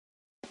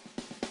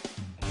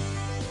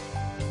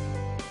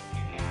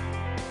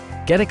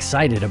Get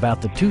excited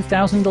about the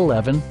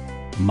 2011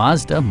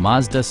 Mazda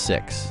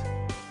MAZDA6.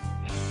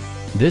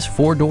 This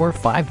four-door,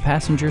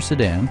 five-passenger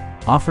sedan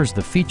offers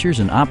the features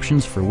and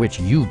options for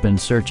which you've been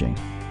searching.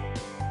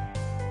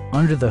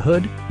 Under the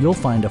hood, you'll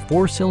find a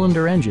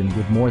four-cylinder engine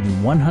with more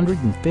than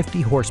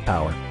 150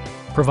 horsepower,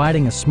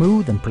 providing a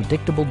smooth and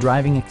predictable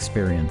driving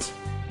experience.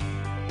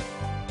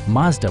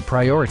 Mazda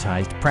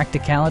prioritized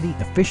practicality,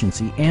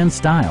 efficiency, and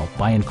style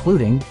by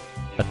including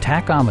a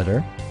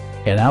tachometer,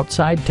 an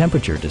outside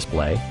temperature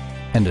display,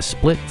 and a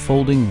split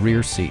folding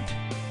rear seat.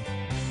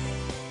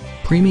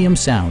 Premium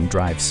sound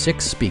drives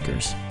 6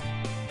 speakers,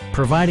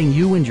 providing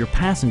you and your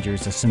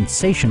passengers a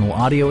sensational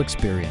audio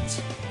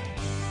experience.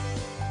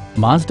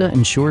 Mazda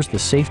ensures the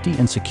safety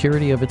and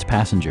security of its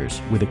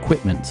passengers with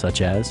equipment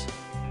such as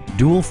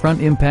dual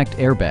front impact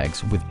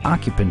airbags with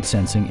occupant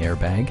sensing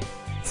airbag,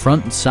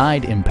 front and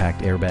side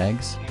impact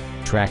airbags,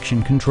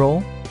 traction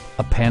control,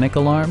 a panic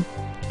alarm,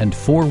 and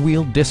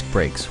 4-wheel disc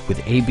brakes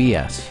with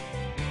ABS.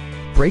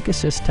 Brake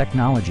Assist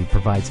technology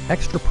provides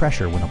extra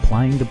pressure when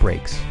applying the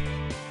brakes.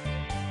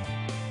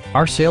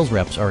 Our sales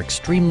reps are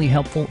extremely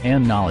helpful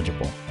and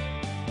knowledgeable.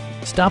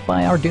 Stop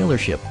by our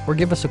dealership or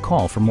give us a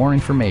call for more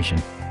information.